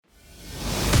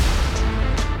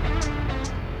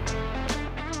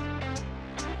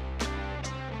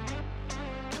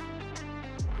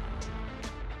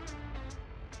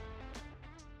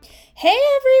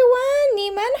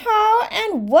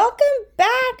and welcome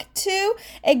back to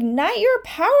Ignite Your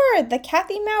Power, the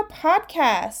Kathy Mou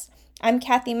Podcast. I'm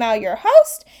Kathy Mou, your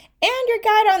host, and your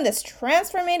guide on this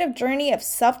transformative journey of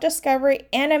self-discovery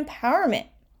and empowerment.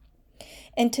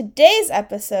 In today's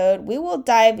episode, we will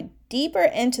dive deeper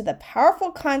into the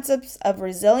powerful concepts of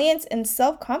resilience and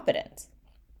self-confidence.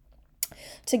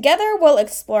 Together, we'll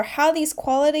explore how these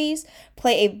qualities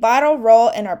play a vital role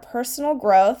in our personal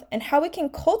growth and how we can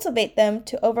cultivate them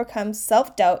to overcome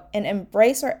self-doubt and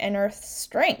embrace our inner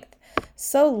strength.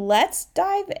 So let's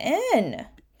dive in.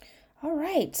 All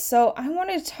right, so I want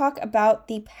to talk about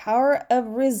the power of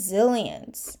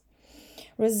resilience.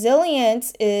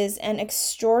 Resilience is an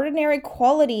extraordinary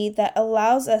quality that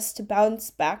allows us to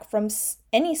bounce back from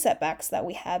any setbacks that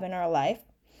we have in our life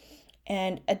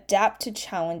and adapt to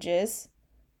challenges.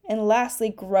 And lastly,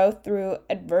 grow through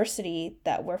adversity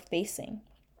that we're facing.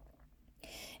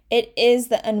 It is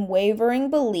the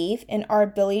unwavering belief in our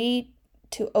ability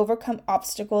to overcome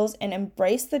obstacles and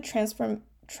embrace the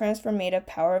transformative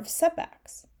power of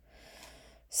setbacks.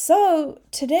 So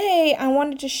today I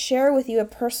wanted to share with you a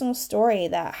personal story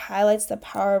that highlights the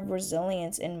power of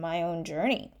resilience in my own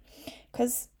journey.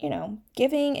 Because,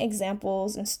 giving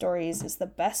examples and stories is the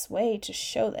best way to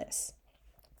show this.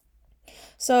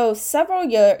 So several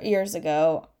years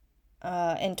ago,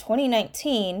 in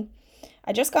 2019,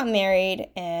 I just got married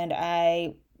and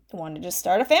I wanted to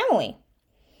start a family.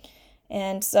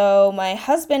 And so my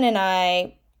husband and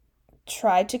I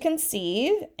tried to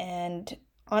conceive, and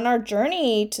on our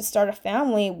journey to start a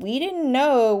family, we didn't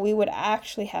know we would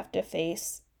actually have to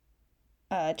face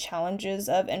challenges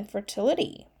of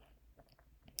infertility.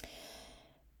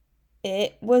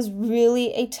 It was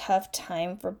really a tough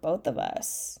time for both of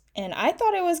us. And I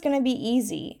thought it was going to be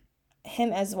easy,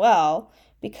 him as well,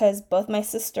 because both my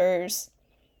sisters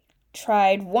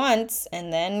tried once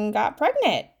and then got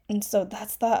pregnant. And so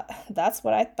that's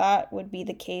what I thought would be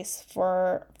the case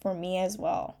for me as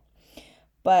well.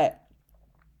 But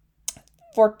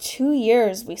for 2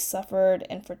 years, we suffered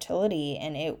infertility,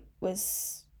 and it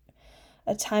was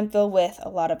a time filled with a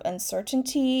lot of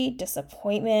uncertainty,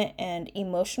 disappointment, and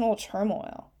emotional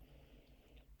turmoil.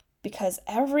 Because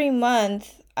every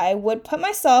month I would put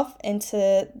myself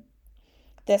into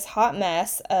this hot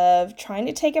mess of trying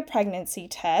to take a pregnancy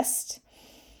test,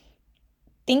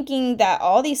 thinking that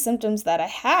all these symptoms that I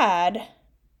had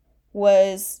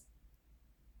was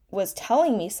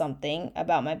telling me something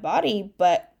about my body,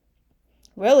 but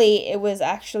really it was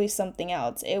actually something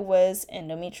else. It was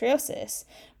endometriosis.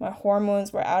 My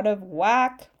hormones were out of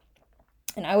whack,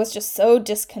 and I was just so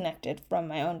disconnected from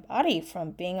my own body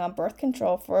from being on birth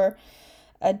control for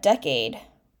a decade,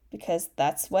 because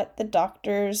that's what the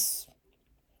doctors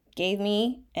gave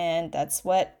me, and that's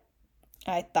what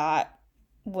I thought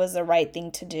was the right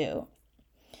thing to do.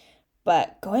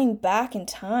 But going back in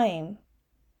time,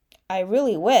 I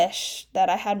really wish that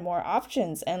I had more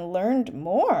options and learned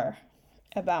more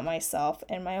about myself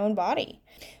and my own body.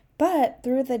 But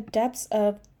through the depths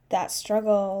of that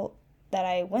struggle that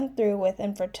I went through with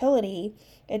infertility,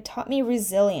 it taught me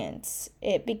resilience.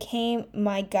 It became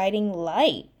my guiding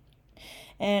light.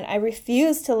 And I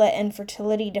refused to let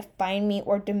infertility define me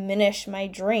or diminish my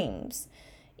dreams.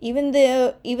 Even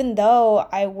though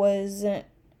I wasn't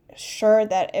sure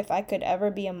that if I could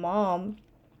ever be a mom,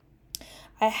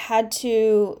 I had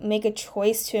to make a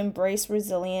choice to embrace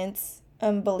resilience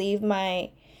and believe my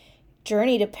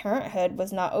journey to parenthood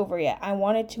was not over yet. I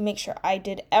wanted to make sure I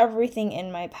did everything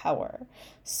in my power.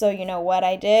 So you know what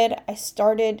I did? I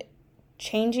started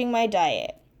changing my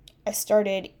diet. I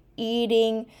started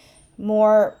eating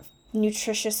more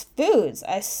nutritious foods.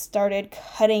 I started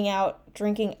cutting out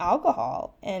drinking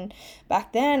alcohol. And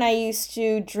back then I used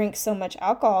to drink so much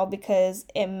alcohol because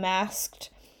it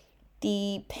masked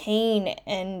the pain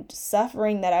and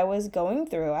suffering that I was going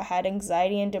through. I had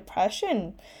anxiety and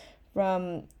depression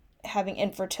from having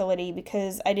infertility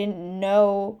because I didn't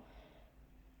know,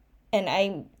 and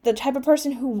I'm the type of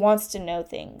person who wants to know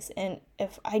things. And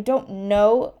if I don't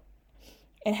know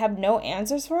and have no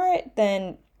answers for it,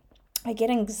 then I get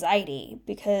anxiety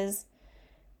because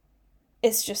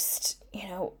it's just,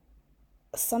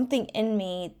 something in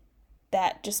me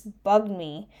that just bugged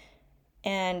me.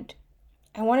 And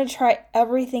I want to try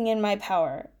everything in my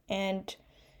power. And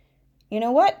you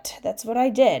know what? That's what I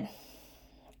did.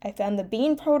 I found the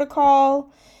bean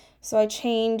protocol, so I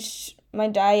changed my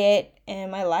diet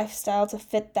and my lifestyle to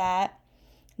fit that.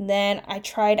 Then I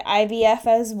tried IVF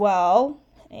as well.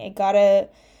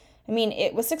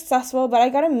 It was successful, but I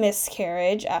got a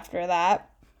miscarriage after that.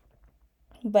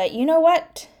 But you know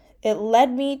what? It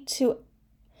led me to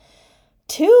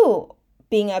two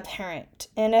being a parent.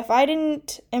 And if I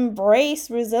didn't embrace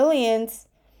resilience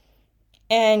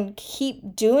and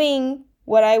keep doing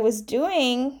what I was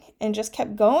doing and just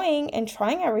kept going and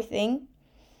trying everything,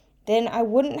 then I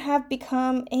wouldn't have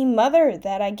become a mother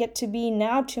that I get to be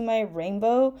now to my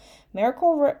miracle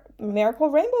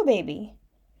rainbow baby.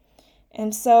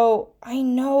 And so I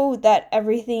know that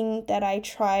everything that I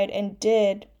tried and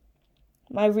did,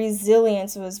 my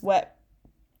resilience was what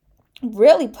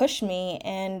really pushed me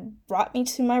and brought me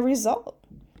to my result.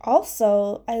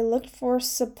 Also, I looked for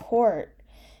support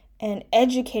and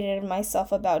educated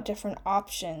myself about different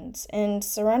options and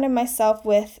surrounded myself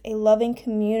with a loving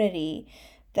community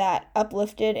that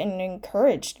uplifted and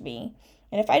encouraged me.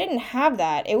 And if I didn't have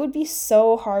that, it would be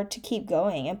so hard to keep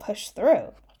going and push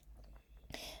through.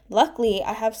 Luckily,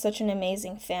 I have such an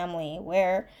amazing family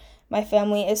where my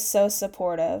family is so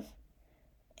supportive.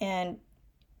 And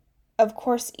of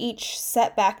course, each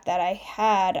setback that I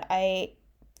had, I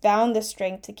found the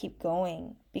strength to keep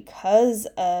going because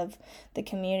of the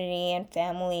community and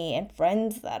family and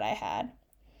friends that I had.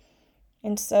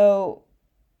 And so,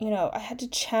 I had to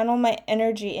channel my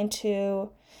energy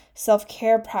into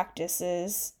self-care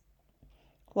practices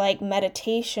like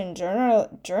meditation,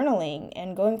 journaling,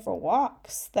 and going for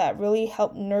walks that really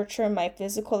helped nurture my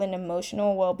physical and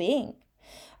emotional well-being.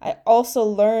 I also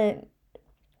learned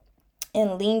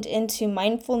and leaned into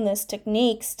mindfulness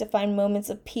techniques to find moments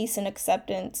of peace and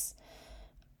acceptance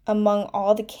among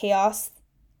all the chaos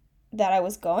that I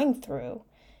was going through.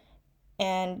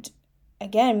 And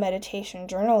again, meditation,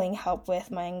 journaling helped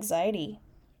with my anxiety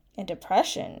and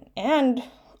depression. And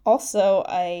also,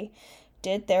 I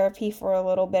did therapy for a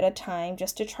little bit of time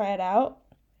just to try it out.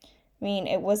 I mean,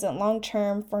 it wasn't long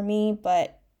term for me,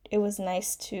 but it was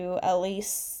nice to at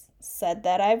least said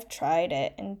that I've tried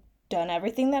it and done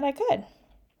everything that I could.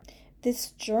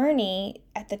 This journey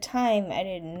at the time I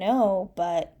didn't know,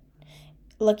 but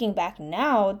looking back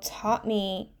now taught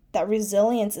me that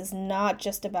resilience is not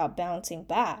just about bouncing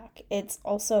back. It's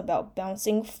also about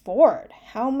bouncing forward.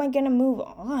 How am I going to move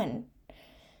on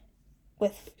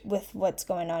with what's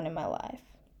going on in my life?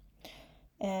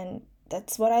 And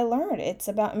that's what I learned. It's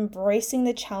about embracing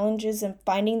the challenges and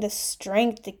finding the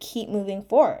strength to keep moving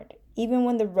forward, even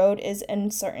when the road is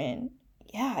uncertain.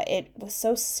 Yeah, it was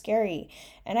so scary,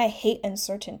 and I hate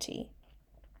uncertainty.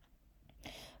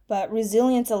 But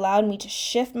resilience allowed me to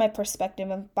shift my perspective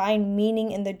and find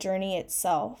meaning in the journey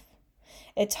itself.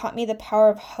 It taught me the power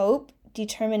of hope,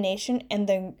 determination, and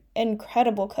the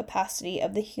incredible capacity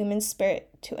of the human spirit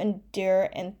to endure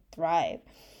and thrive.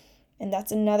 And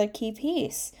that's another key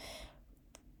piece.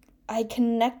 I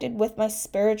connected with my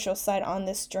spiritual side on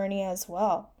this journey as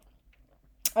well.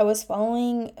 I was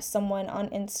following someone on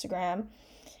Instagram,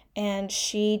 and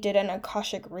she did an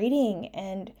Akashic reading,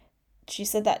 and she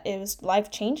said that it was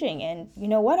life-changing. And you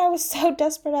know what? I was so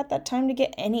desperate at that time to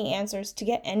get any answers, to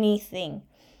get anything.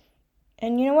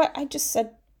 And you know what? I just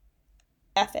said,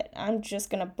 F it. I'm just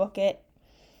going to book it.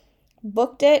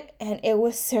 Booked it, and it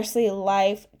was seriously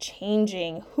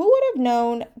life-changing. Who would have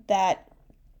known that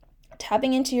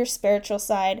tapping into your spiritual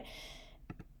side,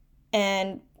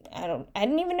 and I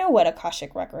didn't even know what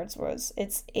Akashic Records was.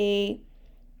 It's a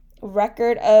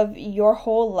record of your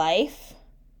whole life,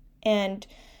 and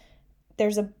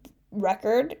there's a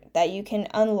record that you can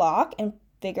unlock and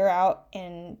figure out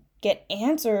and get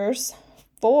answers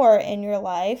for in your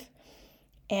life,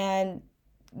 and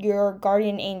your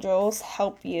guardian angels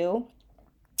help you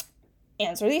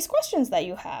answer these questions that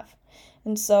you have.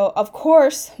 And so, of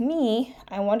course,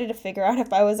 I wanted to figure out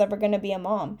if I was ever going to be a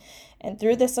mom. And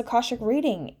through this Akashic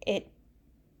reading,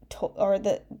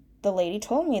 the lady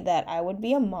told me that I would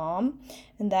be a mom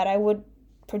and that I would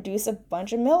produce a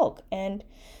bunch of milk. And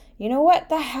you know what?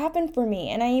 That happened for me.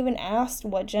 And I even asked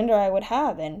what gender I would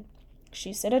have, and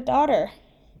she said a daughter.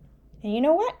 And you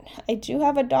know what? I do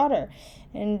have a daughter.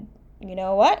 And you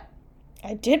know what?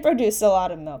 I did produce a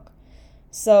lot of milk.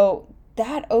 So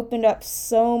that opened up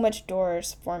so much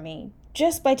doors for me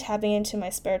just by tapping into my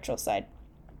spiritual side.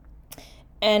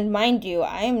 And mind you,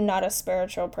 I am not a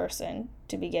spiritual person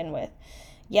to begin with.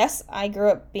 Yes, I grew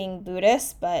up being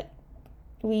Buddhist, but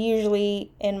we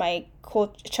usually, in my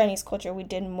Chinese culture, we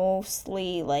did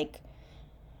mostly like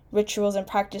rituals and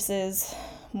practices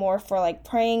more for like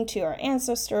praying to our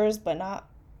ancestors, but not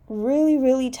really,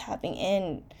 really tapping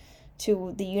in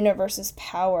to the universe's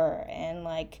power and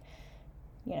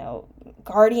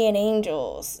guardian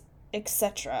angels,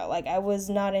 etc. Like, I was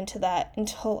not into that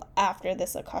until after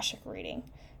this Akashic reading.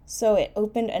 So it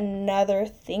opened another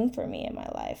thing for me in my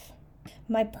life.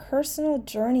 My personal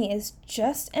journey is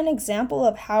just an example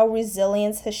of how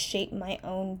resilience has shaped my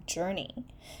own journey.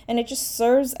 And it just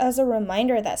serves as a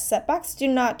reminder that setbacks do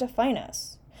not define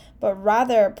us, but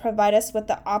rather provide us with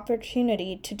the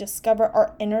opportunity to discover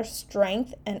our inner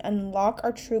strength and unlock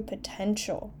our true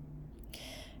potential.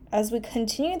 As we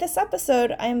continue this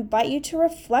episode, I invite you to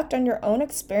reflect on your own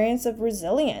experience of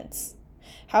resilience.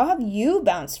 How have you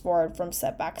bounced forward from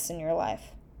setbacks in your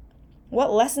life?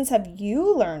 What lessons have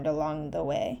you learned along the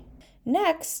way?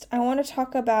 Next, I want to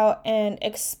talk about and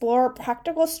explore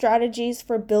practical strategies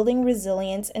for building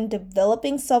resilience and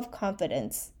developing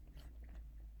self-confidence.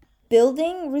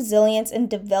 Building resilience and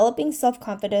developing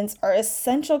self-confidence are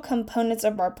essential components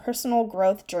of our personal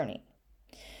growth journey.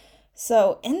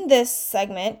 So, in this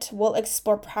segment, we'll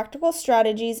explore practical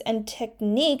strategies and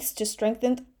techniques to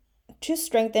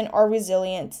strengthen our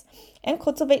resilience and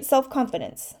cultivate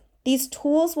self-confidence. These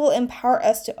tools will empower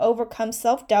us to overcome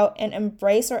self-doubt and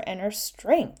embrace our inner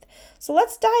strength. So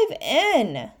let's dive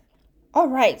in. All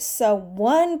right, so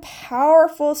one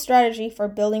powerful strategy for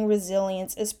building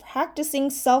resilience is practicing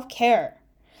self-care.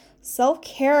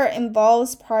 Self-care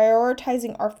involves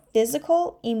prioritizing our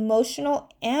physical, emotional,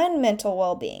 and mental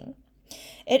well-being.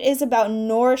 It is about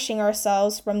nourishing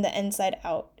ourselves from the inside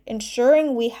out,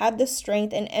 ensuring we have the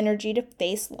strength and energy to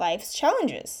face life's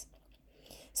challenges.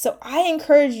 So I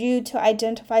encourage you to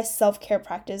identify self-care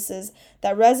practices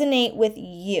that resonate with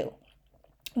you,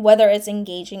 whether it's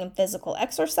engaging in physical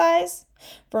exercise.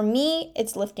 For me,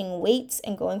 it's lifting weights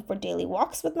and going for daily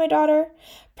walks with my daughter,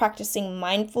 practicing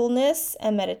mindfulness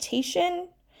and meditation,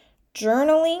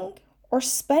 journaling, or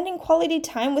spending quality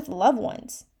time with loved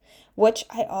ones, which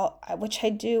I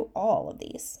do all of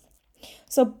these.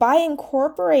 So by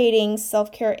incorporating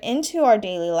self-care into our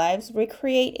daily lives, we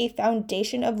create a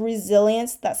foundation of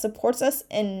resilience that supports us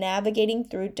in navigating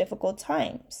through difficult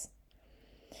times.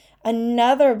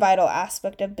 Another vital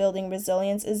aspect of building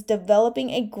resilience is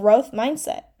developing a growth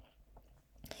mindset.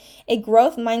 A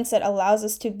growth mindset allows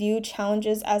us to view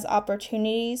challenges as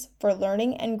opportunities for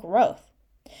learning and growth.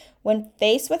 When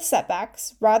faced with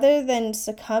setbacks, rather than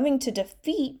succumbing to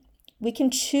defeat, we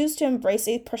can choose to embrace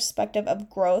a perspective of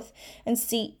growth and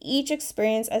see each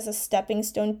experience as a stepping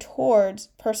stone towards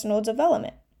personal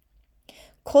development.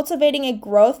 Cultivating a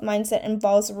growth mindset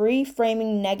involves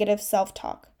reframing negative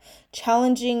self-talk,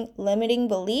 challenging limiting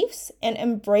beliefs, and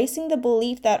embracing the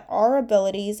belief that our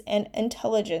abilities and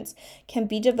intelligence can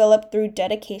be developed through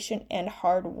dedication and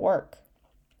hard work.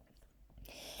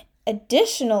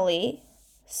 Additionally,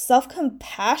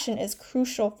 self-compassion is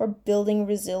crucial for building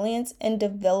resilience and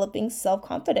developing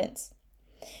self-confidence.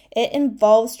 It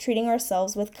involves treating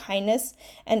ourselves with kindness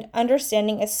and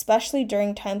understanding, especially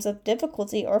during times of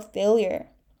difficulty or failure.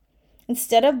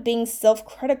 Instead of being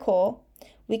self-critical,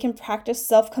 we can practice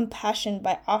self-compassion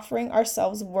by offering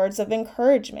ourselves words of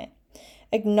encouragement,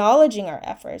 acknowledging our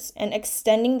efforts, and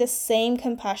extending the same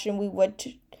compassion we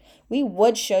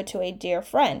would show to a dear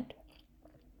friend.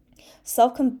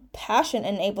 Self-compassion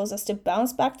enables us to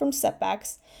bounce back from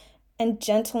setbacks and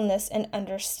gentleness and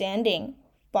understanding,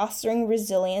 fostering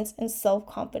resilience and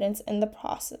self-confidence in the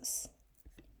process.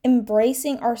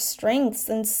 Embracing our strengths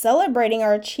and celebrating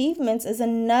our achievements is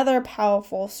another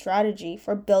powerful strategy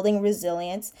for building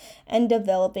resilience and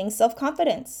developing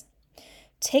self-confidence.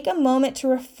 Take a moment to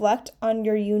reflect on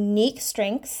your unique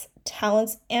strengths,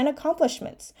 talents, and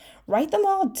accomplishments. Write them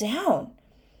all down.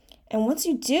 And once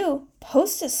you do,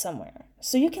 post it somewhere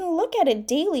so you can look at it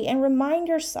daily and remind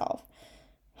yourself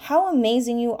how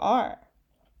amazing you are.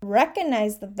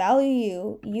 Recognize the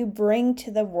value you bring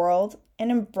to the world and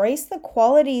embrace the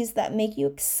qualities that make you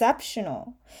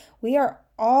exceptional. We are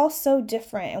all so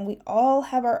different and we all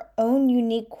have our own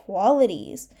unique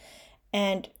qualities,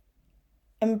 and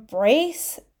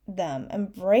embrace them.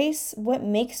 Embrace what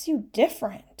makes you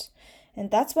different.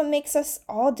 And that's what makes us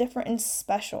all different and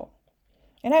special.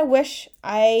 And I wish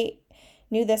I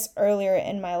knew this earlier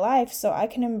in my life so I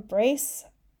can embrace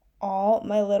all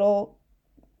my little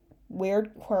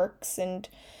weird quirks and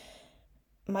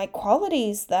my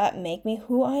qualities that make me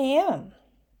who I am.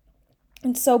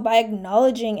 And so by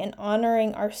acknowledging and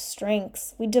honoring our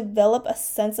strengths, we develop a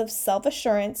sense of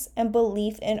self-assurance and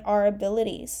belief in our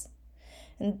abilities.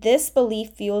 And this belief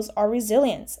fuels our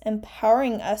resilience,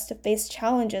 empowering us to face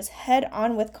challenges head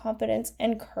on with confidence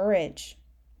and courage.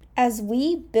 As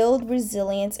we build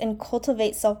resilience and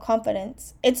cultivate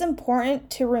self-confidence, it's important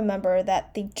to remember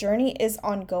that the journey is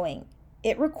ongoing.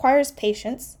 It requires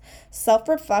patience,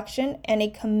 self-reflection, and a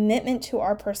commitment to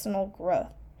our personal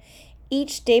growth.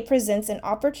 Each day presents an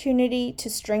opportunity to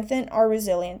strengthen our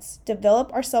resilience,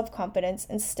 develop our self-confidence,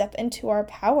 and step into our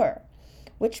power.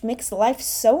 which makes life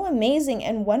so amazing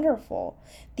and wonderful.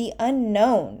 The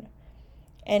unknown.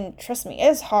 And trust me,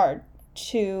 it's hard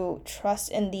to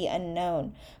trust in the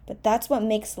unknown, but that's what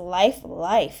makes life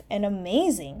and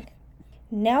amazing.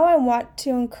 Now I want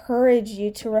to encourage you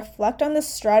to reflect on the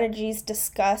strategies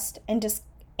discussed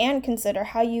and consider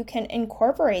how you can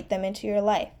incorporate them into your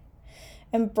life.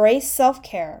 Embrace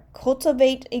self-care,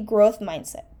 cultivate a growth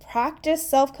mindset, practice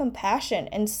self-compassion,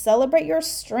 and celebrate your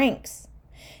strengths.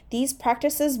 These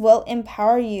practices will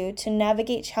empower you to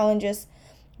navigate challenges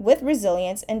with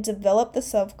resilience and develop the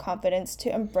self-confidence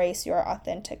to embrace your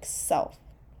authentic self.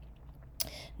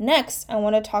 Next, I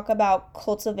want to talk about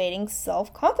cultivating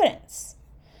self-confidence.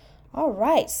 All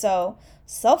right, so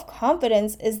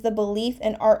self-confidence is the belief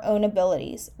in our own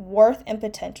abilities, worth, and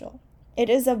potential. It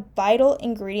is a vital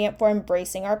ingredient for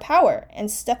embracing our power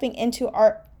and stepping into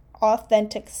our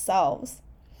authentic selves.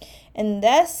 In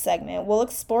this segment, we'll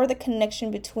explore the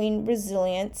connection between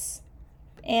resilience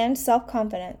and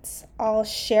self-confidence. I'll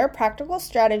share practical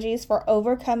strategies for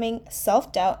overcoming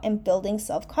self-doubt and building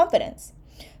self-confidence,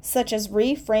 such as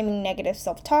reframing negative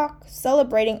self-talk,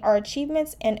 celebrating our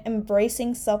achievements, and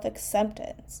embracing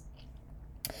self-acceptance.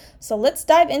 So let's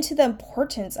dive into the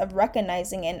importance of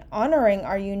recognizing and honoring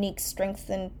our unique strengths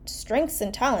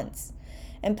and talents,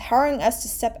 empowering us to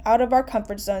step out of our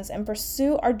comfort zones and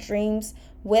pursue our dreams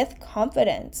with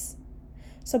confidence.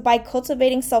 So by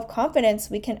cultivating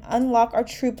self-confidence, we can unlock our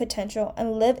true potential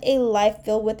and live a life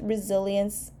filled with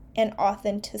resilience and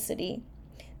authenticity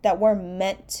that we're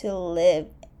meant to live.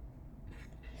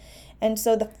 And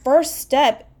so the first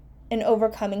step in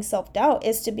overcoming self-doubt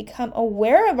is to become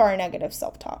aware of our negative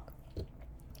self-talk.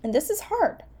 And this is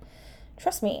hard.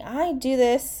 Trust me, I do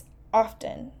this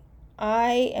often.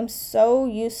 I am so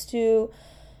used to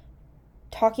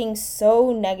talking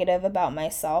so negative about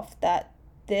myself that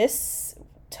this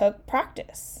took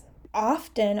practice.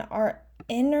 Often our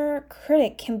inner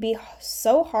critic can be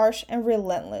so harsh and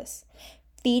relentless,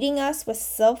 feeding us with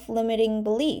self-limiting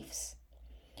beliefs.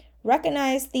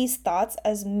 Recognize these thoughts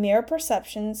as mere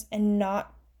perceptions and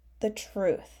not the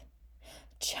truth.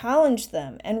 Challenge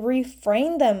them and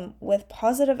reframe them with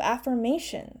positive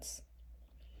affirmations.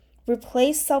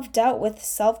 Replace self-doubt with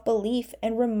self-belief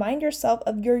and remind yourself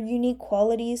of your unique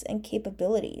qualities and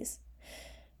capabilities.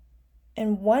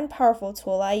 And one powerful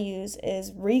tool I use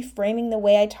is reframing the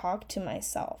way I talk to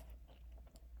myself.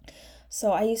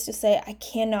 So I used to say, I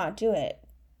cannot do it.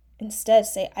 Instead,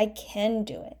 say, I can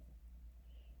do it.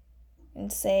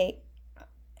 And say,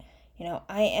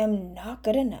 I am not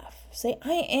good enough. Say,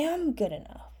 I am good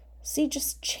enough. See,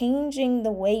 just changing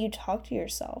the way you talk to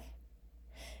yourself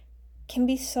can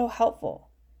be so helpful.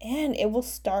 And it will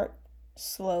start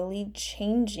slowly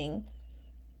changing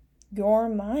your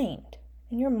mind.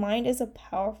 And your mind is a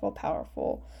powerful,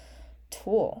 powerful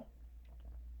tool.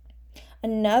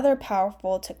 Another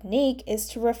powerful technique is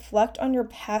to reflect on your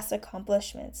past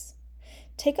accomplishments.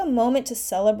 Take a moment to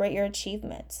celebrate your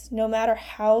achievements, no matter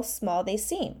how small they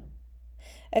seem.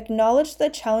 Acknowledge the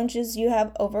challenges you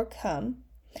have overcome,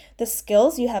 the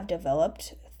skills you have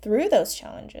developed through those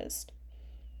challenges,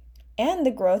 and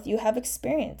the growth you have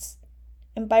experienced.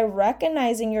 And by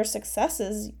recognizing your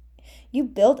successes, you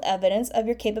build evidence of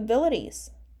your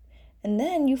capabilities. And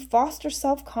then you foster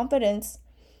self-confidence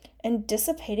and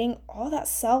dissipating all that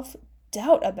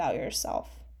self-doubt about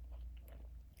yourself.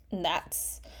 And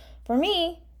that's, for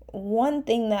me, one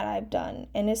thing that I've done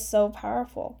and is so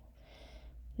powerful.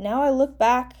 Now I look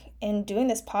back and doing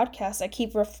this podcast, I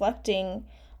keep reflecting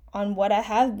on what I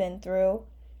have been through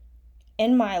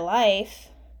in my life,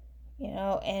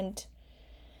 and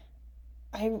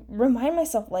I remind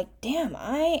myself damn,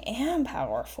 I am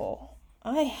powerful.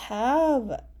 I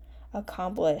have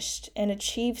accomplished and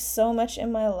achieved so much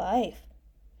in my life.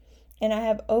 And I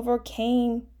have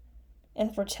overcame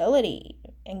infertility,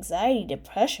 anxiety,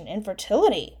 depression,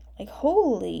 infertility.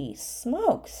 Holy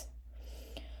smokes.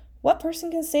 What person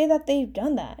can say that they've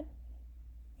done that?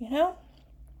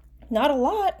 Not a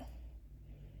lot.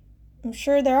 I'm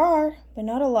sure there are, but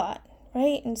not a lot,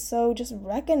 right? And so just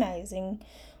recognizing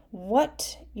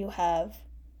what you have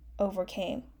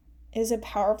overcame is a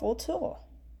powerful tool.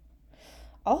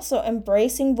 Also,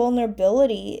 embracing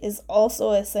vulnerability is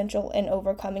also essential in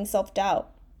overcoming self-doubt.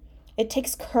 It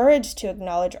takes courage to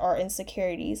acknowledge our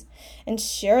insecurities and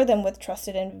share them with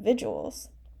trusted individuals.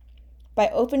 By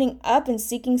opening up and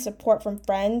seeking support from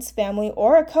friends, family,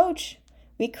 or a coach,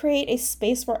 we create a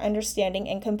space for understanding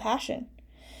and compassion.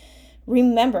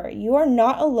 Remember, you are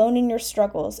not alone in your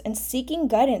struggles, and seeking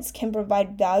guidance can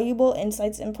provide valuable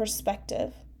insights and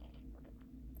perspective.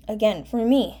 Again, for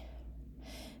me,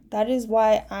 That is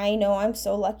why I know I'm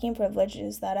so lucky and privileged,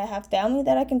 is that I have family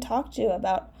that I can talk to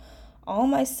about all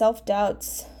my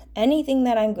self-doubts, anything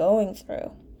that I'm going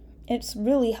through. It's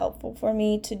really helpful for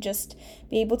me to just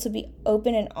be able to be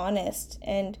open and honest,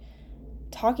 and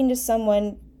talking to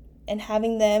someone and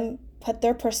having them put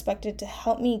their perspective to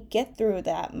help me get through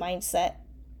that mindset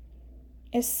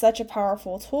is such a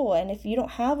powerful tool. And if you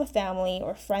don't have a family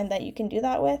or friend that you can do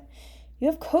that with, you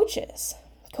have coaches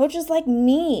like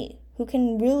me who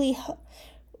can really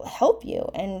help you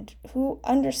and who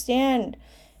understand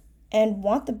and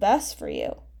want the best for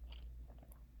you.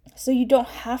 So you don't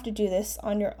have to do this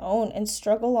on your own and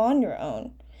struggle on your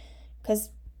own, because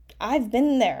I've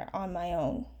been there on my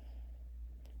own,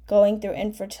 going through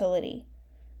infertility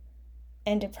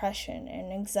and depression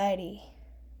and anxiety,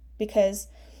 because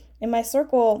in my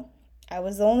circle, I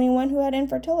was the only one who had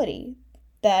infertility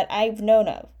that I've known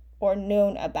of or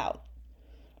known about,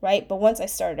 right? But once I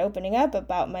started opening up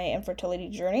about my infertility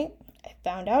journey, I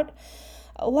found out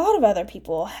a lot of other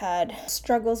people had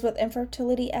struggles with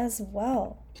infertility as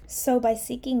well. So by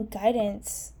seeking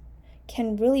guidance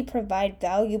can really provide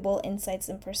valuable insights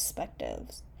and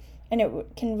perspectives, and it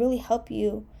can really help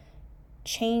you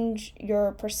change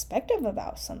your perspective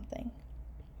about something.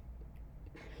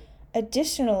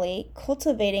 Additionally,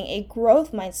 cultivating a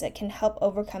growth mindset can help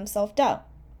overcome self-doubt.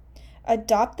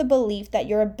 Adopt the belief that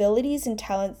your abilities and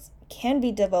talents can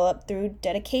be developed through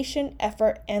dedication,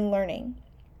 effort, and learning.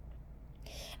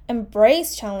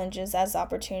 Embrace challenges as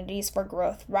opportunities for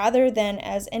growth rather than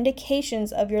as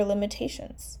indications of your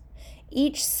limitations.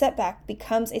 Each setback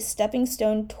becomes a stepping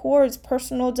stone towards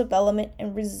personal development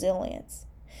and resilience.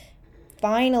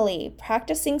 Finally,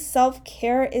 practicing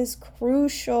self-care is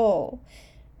crucial.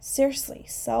 Seriously,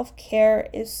 self-care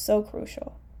is so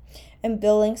crucial in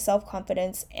building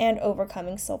self-confidence and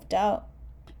overcoming self-doubt.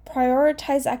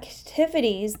 Prioritize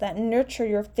activities that nurture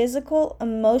your physical,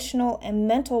 emotional, and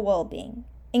mental well-being.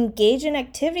 Engage in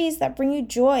activities that bring you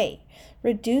joy,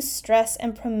 reduce stress,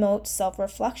 and promote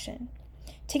self-reflection.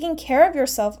 Taking care of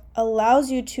yourself allows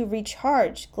you to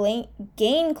recharge,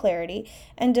 gain clarity,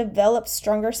 and develop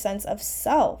stronger sense of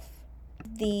self,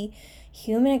 the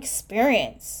human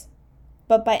experience.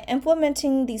 But by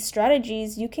implementing these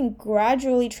strategies, you can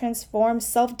gradually transform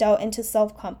self-doubt into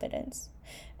self-confidence.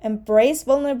 Embrace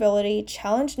vulnerability,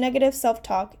 challenge negative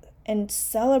self-talk, and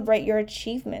celebrate your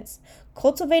achievements.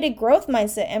 Cultivate a growth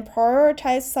mindset and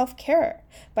prioritize self-care.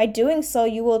 By doing so,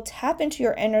 you will tap into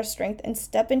your inner strength and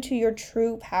step into your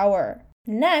true power.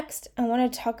 Next, I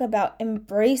want to talk about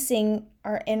embracing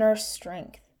our inner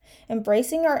strength.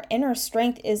 Embracing our inner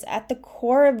strength is at the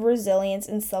core of resilience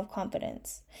and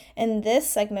self-confidence. In this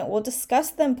segment, we'll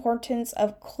discuss the importance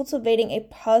of cultivating a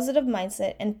positive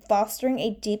mindset and fostering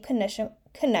a deep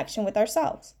connection with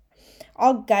ourselves.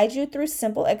 I'll guide you through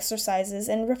simple exercises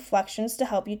and reflections to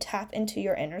help you tap into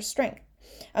your inner strength,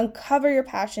 uncover your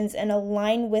passions, and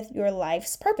align with your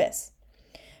life's purpose.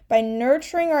 By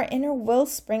nurturing our inner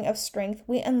wellspring of strength,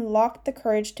 we unlock the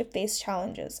courage to face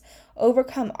challenges,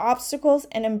 overcome obstacles,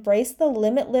 and embrace the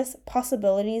limitless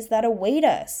possibilities that await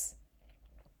us.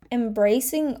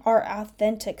 Embracing our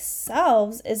authentic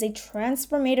selves is a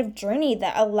transformative journey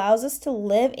that allows us to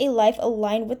live a life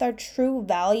aligned with our true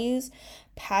values,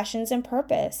 passions, and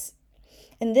purpose.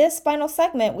 In this final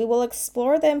segment, we will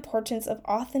explore the importance of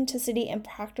authenticity and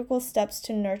practical steps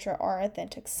to nurture our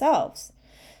authentic selves.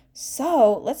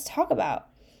 So let's talk about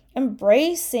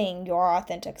embracing your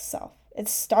authentic self. It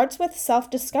starts with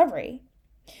self-discovery.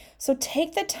 So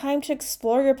take the time to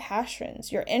explore your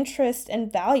passions, your interests,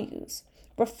 and values.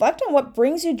 Reflect on what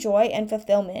brings you joy and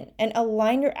fulfillment, and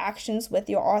align your actions with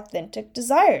your authentic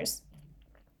desires.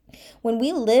 When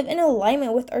we live in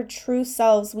alignment with our true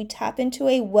selves, we tap into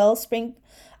a wellspring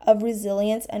of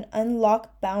resilience and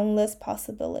unlock boundless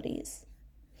possibilities.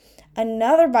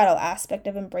 Another vital aspect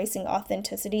of embracing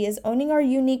authenticity is owning our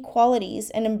unique qualities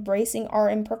and embracing our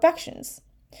imperfections.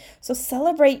 So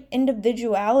celebrate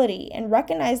individuality and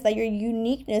recognize that your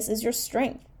uniqueness is your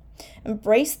strength.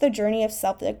 Embrace the journey of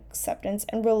self-acceptance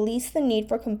and release the need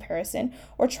for comparison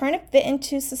or trying to fit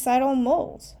into societal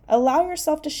molds. Allow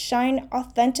yourself to shine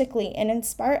authentically and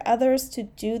inspire others to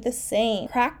do the same.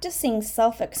 Practicing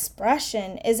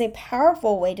self-expression is a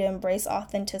powerful way to embrace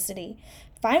authenticity.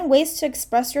 Find ways to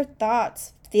express your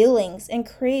thoughts, feelings, and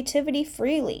creativity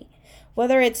freely,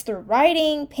 whether it's through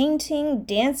writing, painting,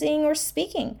 dancing, or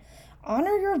speaking.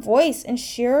 Honor your voice and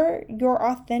share your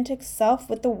authentic self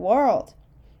with the world.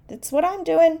 That's what I'm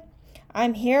doing.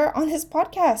 I'm here on this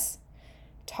podcast,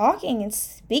 talking and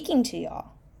speaking to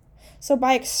y'all. So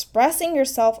by expressing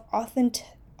yourself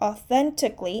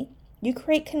authentically, You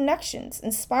create connections,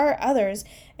 inspire others,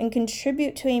 and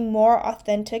contribute to a more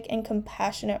authentic and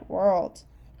compassionate world.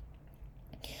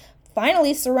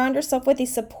 Finally, surround yourself with a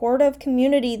supportive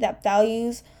community that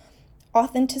values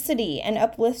authenticity and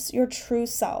uplifts your true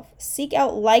self. Seek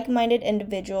out like-minded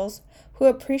individuals who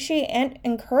appreciate and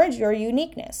encourage your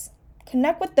uniqueness.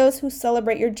 Connect with those who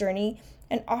celebrate your journey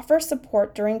and offer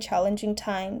support during challenging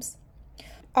times.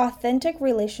 Authentic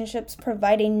relationships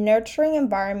provide a nurturing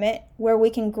environment where we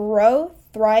can grow,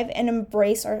 thrive, and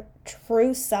embrace our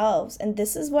true selves. And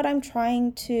this is what I'm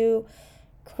trying to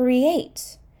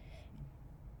create.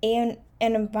 An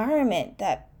environment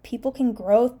that people can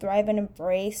grow, thrive, and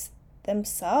embrace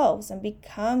themselves and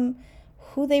become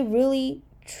who they really,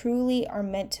 truly are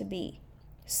meant to be.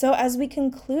 So as we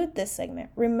conclude this segment,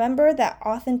 remember that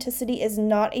authenticity is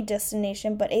not a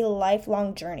destination, but a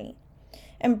lifelong journey.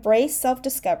 Embrace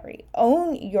self-discovery,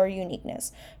 own your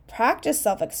uniqueness, practice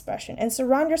self-expression, and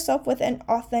surround yourself with an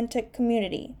authentic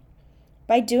community.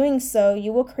 By doing so,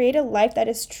 you will create a life that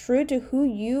is true to who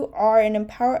you are and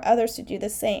empower others to do the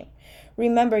same.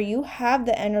 Remember, you have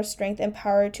the inner strength and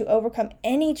power to overcome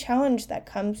any challenge that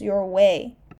comes your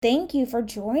way. Thank you for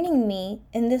joining me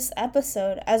in this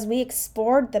episode as we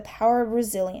explored the power of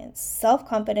resilience,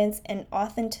 self-confidence, and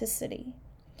authenticity.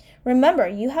 Remember,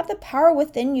 you have the power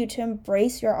within you to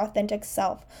embrace your authentic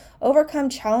self, overcome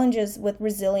challenges with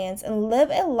resilience, and live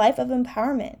a life of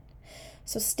empowerment.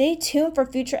 So stay tuned for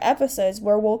future episodes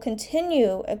where we'll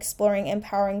continue exploring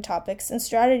empowering topics and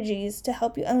strategies to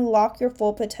help you unlock your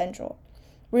full potential.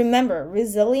 Remember,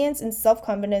 resilience and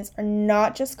self-confidence are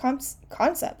not just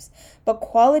concepts, but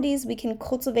qualities we can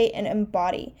cultivate and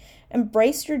embody.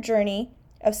 Embrace your journey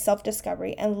of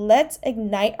self-discovery and let's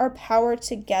ignite our power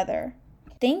together.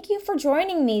 Thank you for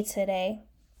joining me today.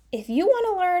 If you want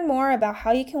to learn more about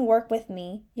how you can work with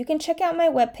me, you can check out my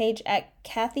webpage at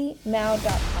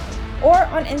kathymou.com or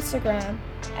on Instagram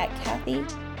at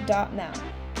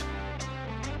kathy.mou.